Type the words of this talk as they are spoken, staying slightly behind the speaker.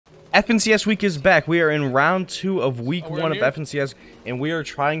FNCS week is back. We are in round 2 of week 1 of here? FNCS, and we are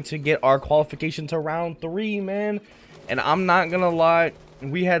trying to get our qualification to round 3, man. And I'm not gonna lie,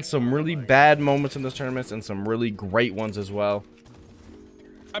 we had some really bad moments in this tournament and some really great ones as well.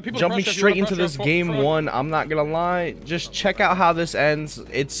 Jumping straight into this game 1, I'm not gonna lie, just check out how this ends.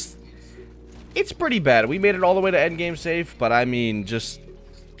 It's pretty bad. We made it all the way to end game safe, but I mean, just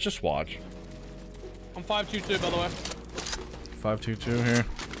watch. I'm 5-2-2, by the way. 5-2-2 here.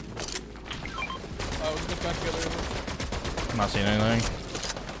 Oh, get back together. I'm not seeing anything.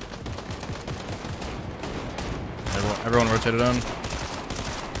 Everyone rotated in.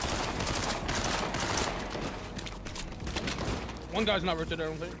 One guy's not rotated, I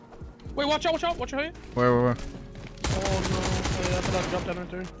don't think. Wait, watch out, watch out, watch your height. Where? Oh no. Oh, yeah, I thought I dropped down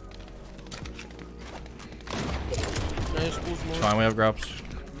into it. Nice, fine, we have drops.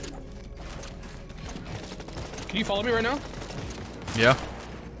 Can you follow me right now? Yeah.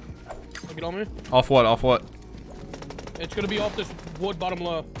 Get on me. Off what? Off what? It's gonna be off this wood bottom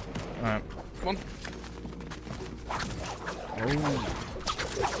low. Alright. Come on. Oh.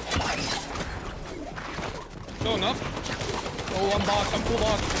 Going up. Oh, I'm boxed. I'm full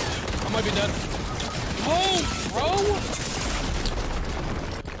boxed. I might be dead. Oh, bro!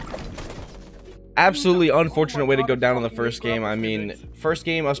 Absolutely unfortunate way to go down in the first game. I mean, first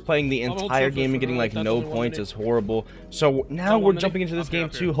game, us playing the entire game and getting like no points is horrible. So now we're jumping into this game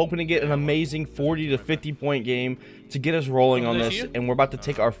 2, hoping to get an amazing 40 to 50 point game to get us rolling on this. And we're about to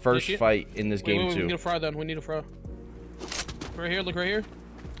take our first fight in this game 2. We need a fry then. We need a fry. Right here. Look right here.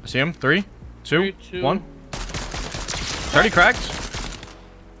 I see him. 3, 2, 1. 30 cracked.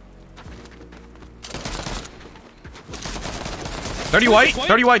 30 white.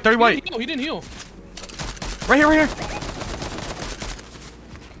 30 white. 30 white. He didn't heal. Right here, right here.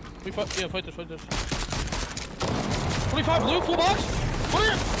 Yeah, fight this, 25 blue, full box.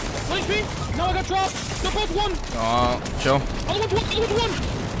 100. 1 HP. No, I got dropped. They're both 1. Chill. Other one's 1.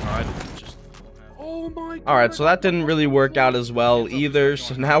 Alright. Oh my god. Alright, so that didn't really work out as well either.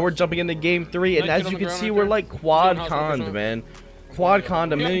 So now we're jumping into game 3, and as you can see, we're like quad conned, man. Quad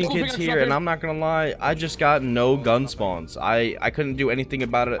conned, a million kids here, and I'm not gonna lie, I just got no gun spawns. I couldn't do anything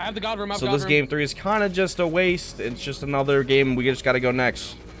about it. So this game 3 is kind of just a waste. It's just another game. We just gotta go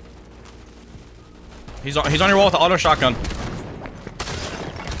next. He's on your wall with the auto shotgun.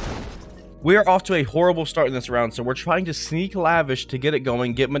 We are off to a horrible start in this round, so we're trying to sneak lavish to get it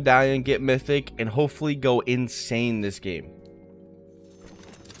going, get medallion, get mythic, and hopefully go insane this game.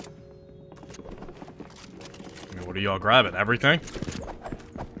 What do y'all grabbing? Everything?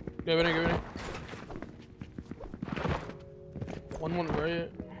 Get ready. One right.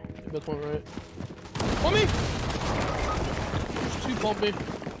 Both one right. Bump me! There's 2 bump me.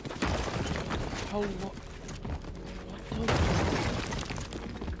 How long?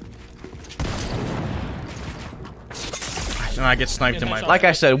 And I get sniped in my... Like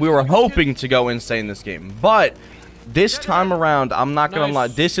I said, we were hoping to go insane this game, but this time around, I'm not gonna lie,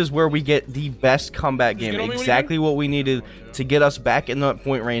 this is where we get the best comeback game. Exactly what we needed to get us back in the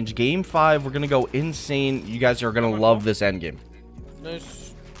point range. Game 5, we're gonna go insane. You guys are gonna love this end game.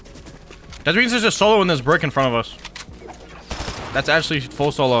 Nice. That means there's a solo in this brick in front of us. That's actually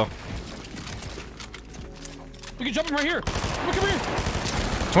full solo. We can jump him right here. Come here.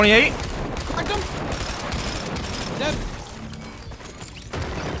 28. Cracked him. Dead.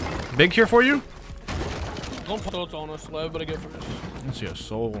 Big here for you. Don't put those on us, Lev, but I get first. I see a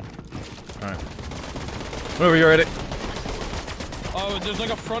soul. Alright. Whenever you're ready. Oh, there's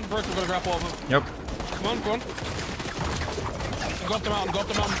like a front brick we're gonna grapple off of. Yep. Come on. Go up the mountain,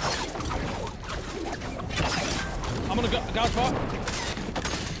 I'm gonna go spot.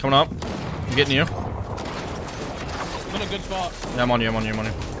 Coming up. I'm getting you. I'm in a good spot. Yeah, I'm on you. I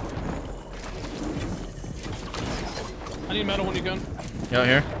need metal when you can. Yeah,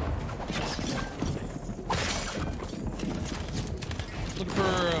 here. Looking for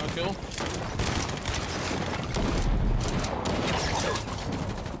a kill.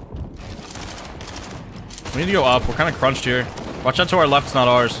 We need to go up. We're kind of crunched here. Watch out to our left. It's not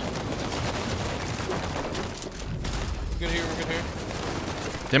ours. We're good here.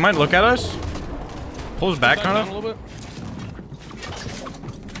 They might look at us. Pull us back, kind of. A little bit.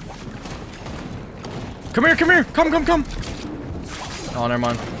 Come here. Come. Oh, never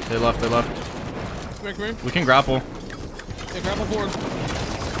mind. They left. Come here. We can grapple. Yeah, grapple forward.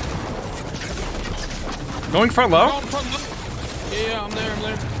 Going front low? Yeah, I'm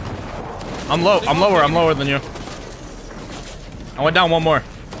there. I'm lower than you. I went down one more.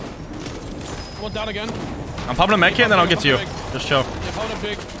 One down again. I'm popping a med kit and then I'll get to you. Just chill. Yeah, popping a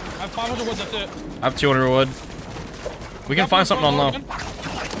big. I have 500 wood, that's it. I have 200 wood. We can find something on low.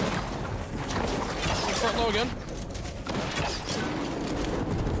 low again.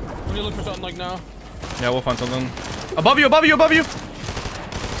 We need to look for something like now. Yeah, we'll find something. Above you, above you, above you!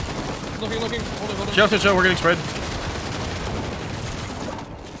 Looking. Hold on. Chill, we're getting sprayed.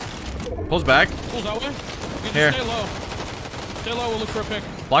 Pulls back. Pulls that way. You can Here. stay low. Stay low, we'll look for a pick.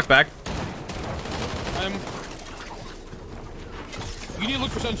 Block back. You need to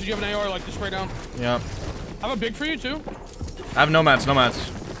look for something so you have an AR like to spray down. Yeah. I have a big for you too. I have no mats.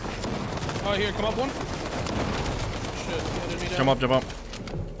 Oh, here, come up one. Shit, enemy down. Jump up.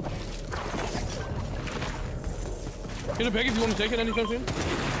 Get a big if you want to take it anytime soon.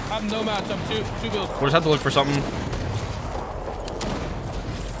 I have no mats, I have two builds. We'll just have to look for something.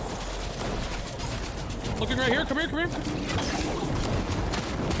 Looking right here, come here.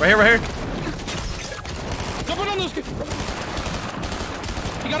 Right here. Jump in on this kid.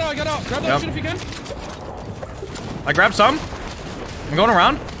 He got out. Grab that shit if you can. I grabbed some. I'm going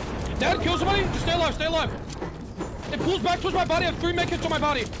around. Dad, kill somebody. Just stay alive. It pulls back towards my body. I have 3 med kits on my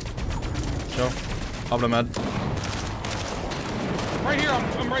body. Chill. Pop the med. Right here,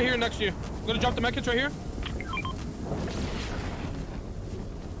 I'm right here next to you. I'm gonna drop the med kits right here.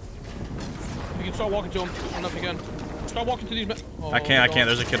 You can start walking to him. I don't know if you can. Start walking to these men. Oh, I can't.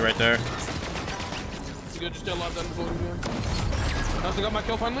 There's a kid right there. You good? Just stay alive then. Now I got my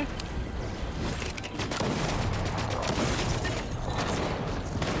kill finally.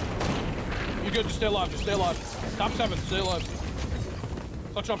 You good? Just stay alive. Top 7. Stay alive.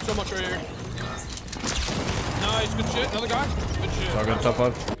 Clutch up so much right here. Nice. Good shit. Another guy. Good shit. All good. Top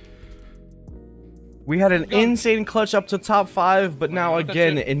 5. We had an insane clutch up to top 5, but now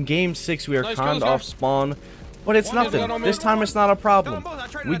again, in game 6, we are kind of off spawn. But it's nothing. This time it's not a problem.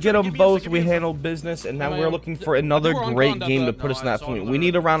 We get them both, we handle business, and now we're looking for another great game to put us in that point. We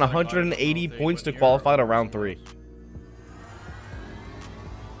need around 180 points to qualify to round 3.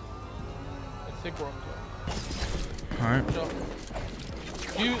 I think we're on top.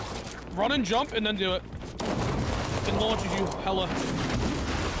 Alright. You run and jump and then do it. It launches you hella.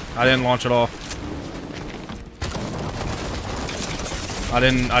 I didn't launch at all. I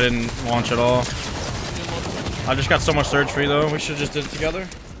didn't launch at all. I just got so much surge free though. We should just did it together.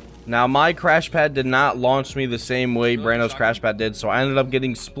 Now my crash pad did not launch me the same way Brando's crash pad did, so I ended up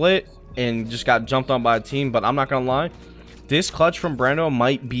getting split and just got jumped on by a team. But I'm not gonna lie, this clutch from Brando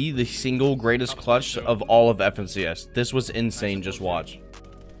might be the single greatest clutch of all of FNCS. This was insane. Just watch.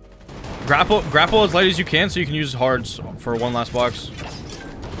 Grapple as late as you can so you can use hards for one last box.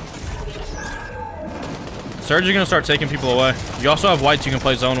 Surge is gonna start taking people away. You also have whites you can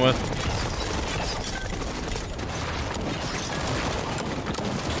play zone with.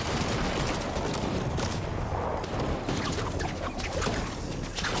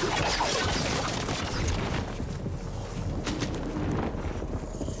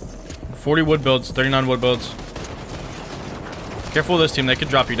 $40 wood builds, 39 wood builds. Careful with this team, they could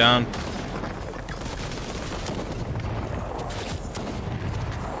drop you down.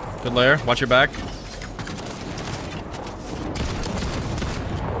 Good layer, watch your back.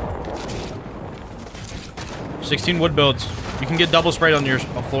 $16 wood builds. You can get double sprayed on your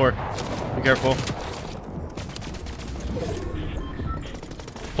floor. Be careful.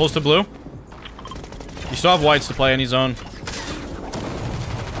 Pulls to blue. You still have whites to play any zone.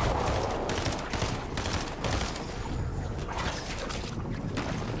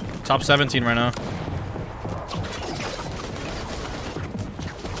 Top 17 right now.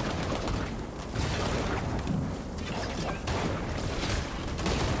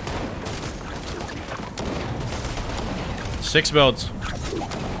 Six builds.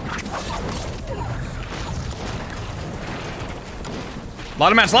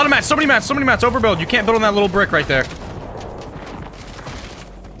 Lot of mats, so many mats, overbuild. You can't build on that little brick right there.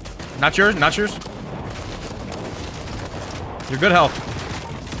 Not yours. You're good health.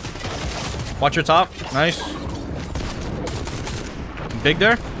 Watch your top. Nice. Big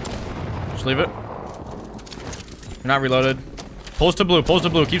there. Just leave it. You're not reloaded. Pulls to blue.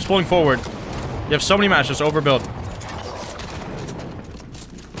 Keeps pulling forward. You have so many mats, just overbuild.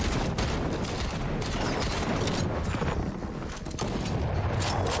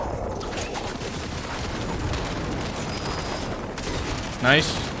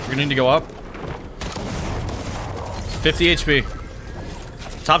 Nice. You're gonna need to go up. 50 HP.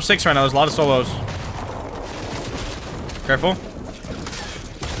 Top 6 right now. There's a lot of solos. Careful.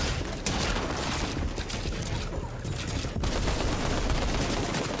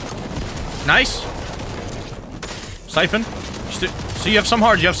 Nice. Siphon. So you have some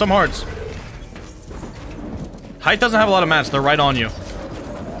hards. Height doesn't have a lot of mats. They're right on you.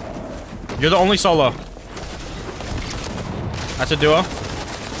 You're the only solo. That's a duo.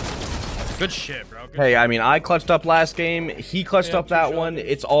 Good shit, bro. Good Hey, shit. I mean, I clutched up last game. He clutched up that one.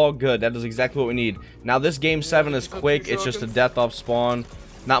 It's all good. That is exactly what we need. Now, this game 7 is quick. It's just a death off spawn.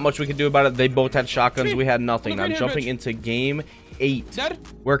 Not much we can do about it. They both had shotguns. We had nothing. Now, jumping into game 8.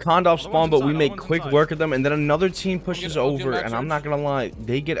 We're conned off spawn, but we make quick work of them. And then another team pushes over. And I'm not going to lie.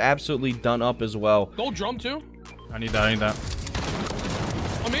 They get absolutely done up as well. Gold drum, too. I need that. I need that.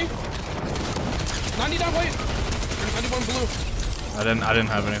 On me. 99 white. 91 blue. I didn't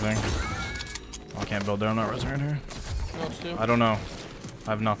have anything. Oh, I can't build there. I'm not resing right here. No, it's two. I don't know. I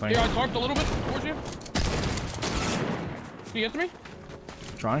have nothing. Here, I tarped a little bit towards you. Can you get to me?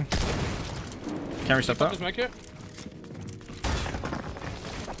 Trying. Can't reset that. This mech hit.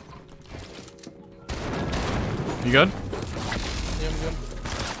 You good? Yeah, I'm good.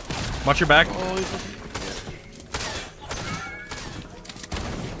 Watch your back. Oh, he's looking.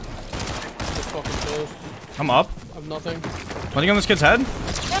 This fucking close. I'm up. I have nothing. Landing on this kid's head.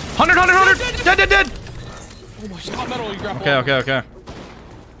 100. Dead. Oh my god, metal, you grab Okay.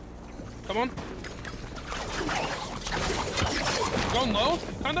 Come on. Going low,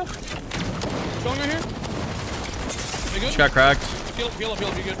 kinda. Showing right here. You good? She got cracked. Heal up, you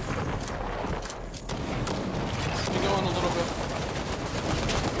good. You go on a little bit.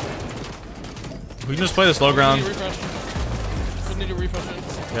 We can just play this low ground. We need to refresh it.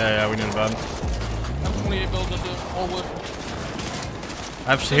 Yeah, we need a bed. I have 28 builds, that's it. All wood.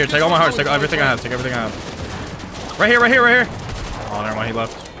 Here, take all my hearts. Take everything I have. Right here. Oh, never mind. He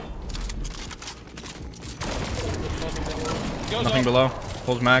left. Nothing below.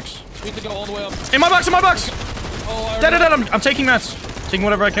 Pulls max. We need to go all the way up. In my box. Oh, Dead. I'm taking mats. Taking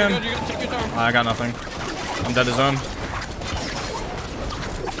whatever I can. You gotta take your time. I got nothing. I'm dead to zone.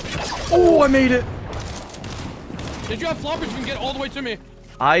 Oh, I made it. Did you have floppers? You can get all the way to me.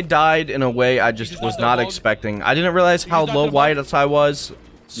 I died in a way I just was not expecting. I didn't realize how low white I was.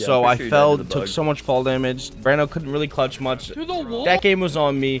 So I fell, took so much fall damage. Brando couldn't really clutch much. That game was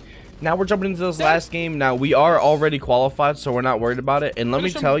on me. Now we're jumping into this last game. Now we are already qualified, so we're not worried about it. And let me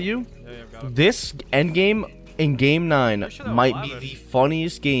tell you, this end game in game 9 might be the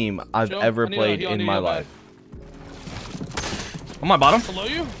funniest game I've ever played in my life. On my bottom? Below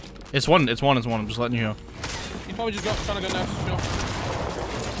you? It's one. I'm just letting you know. He's probably just trying to go next.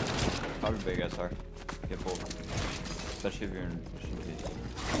 Probably big SR. Get pulled. Especially if you're in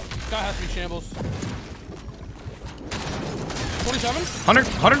Guy has to be shambles. 47?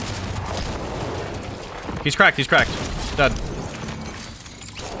 100. He's cracked. Dead.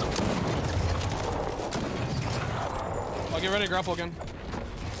 I'll get ready to grapple again.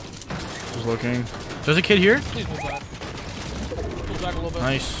 Just looking. There's a kid here. Please move back. Move back a little bit.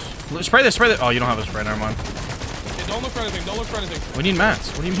 Nice. Spray this. Oh, you don't have a spray. Never mind. Okay, don't look for anything. We need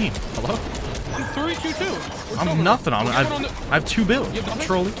mats. What do you mean? Hello? I'm 3-2-2. I'm nothing. I have 2 builds.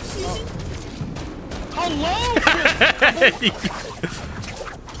 Trolley. Hello?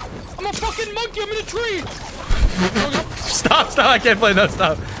 I'm a fucking monkey. I'm in a tree. Stop. I can't play. No,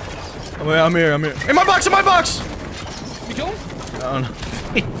 stop. I'm here. In my box. You kill him? Oh, no.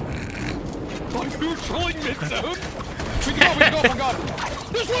 Oh, you're trolling mid-zone? We can go, oh my god.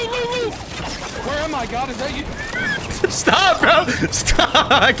 There's Lou. Where am I, God? Is that you? Stop, bro.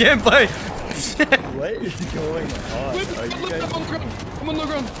 Stop. I can't play. What is going on? Are you guys... I'm on the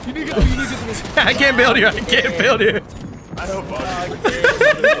ground. You need to get to me. I can't build here. I don't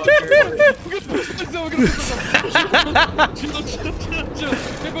We're gonna push this out. Chill.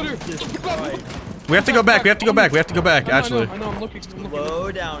 Hey, buddy. We have to go back. Actually. I know. I'm looking.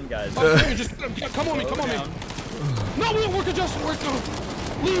 Slow down, guys. Just come on me. No, we don't work adjusted.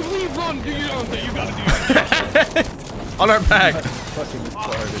 Leave, run. Do your own thing. You gotta do it. On our back. Fucking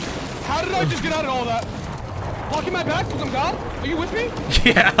retarded. How did I just get out of all that? Blocking my back because I'm God? Are you with me?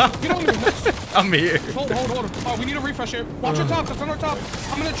 Yeah. Get on me. I'm here. Hold. Oh, we need a refresh here. Watch our top. That's on our top.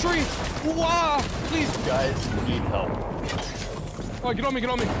 I'm in a tree. Wow. Please. Guys need help. Oh, get on me.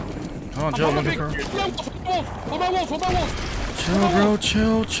 Oh, Joe, looking for... Hold my walls. Chill, bro.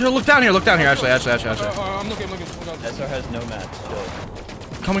 Chill. Look down here. Actually. I'm looking. Oh, God. SR has no mats. Chill.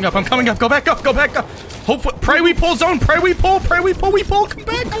 I'm coming up. Go back up. Hope. Pray we pull zone. Pray we pull. Come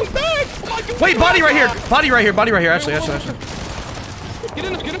back. Wait, body right here. Actually. Get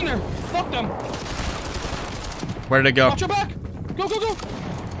in there. Fuck them. Where did it go? Watch your back. Go.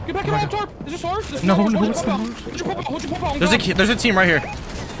 Get back in my tarp. Is this ours? No, it's not. Hold your pump out. There's a team right here.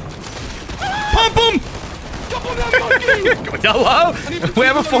 Pump him! Jump on that monkey! Hello? We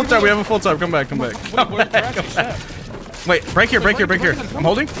have a full time. Come back. Wait, break here. I'm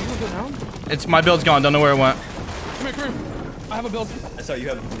holding. It's my build's gone. Don't know where it went. Come here. I have a build. I saw you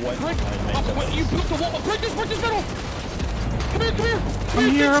have one. You built the wall. Break this middle. Come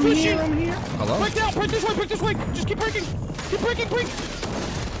come here. I'm here. Hello? Break down, break this way. Just keep breaking. Break.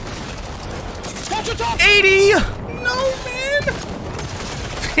 Watch your top. 80! No, man!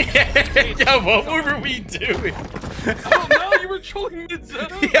 Yo, what were we doing? Oh no, you were trolling mid-zone.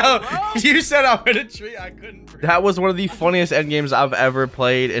 Yo, you said I'm in a tree. I couldn't breathe. That was one of the funniest end games I've ever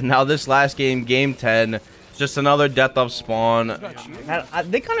played, and now this last game, game 10, just another death of spawn.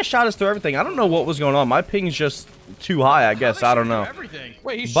 They kind of shot us through everything. I don't know what was going on. My ping's just too high, I guess. I don't know.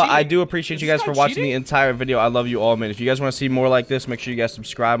 Wait, he's But I cheating. do appreciate you guys for watching the entire video. I love you all, man. If you guys want to see more like this, make sure you guys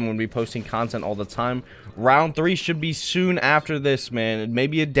subscribe, and we'll be posting content all the time. Round 3 should be soon after this, man.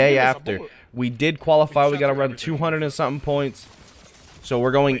 Maybe a day after. We did qualify. We got around 200 and something points. So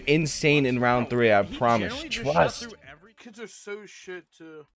we're going insane in round 3, I promise. Trust. Kids are so shit too.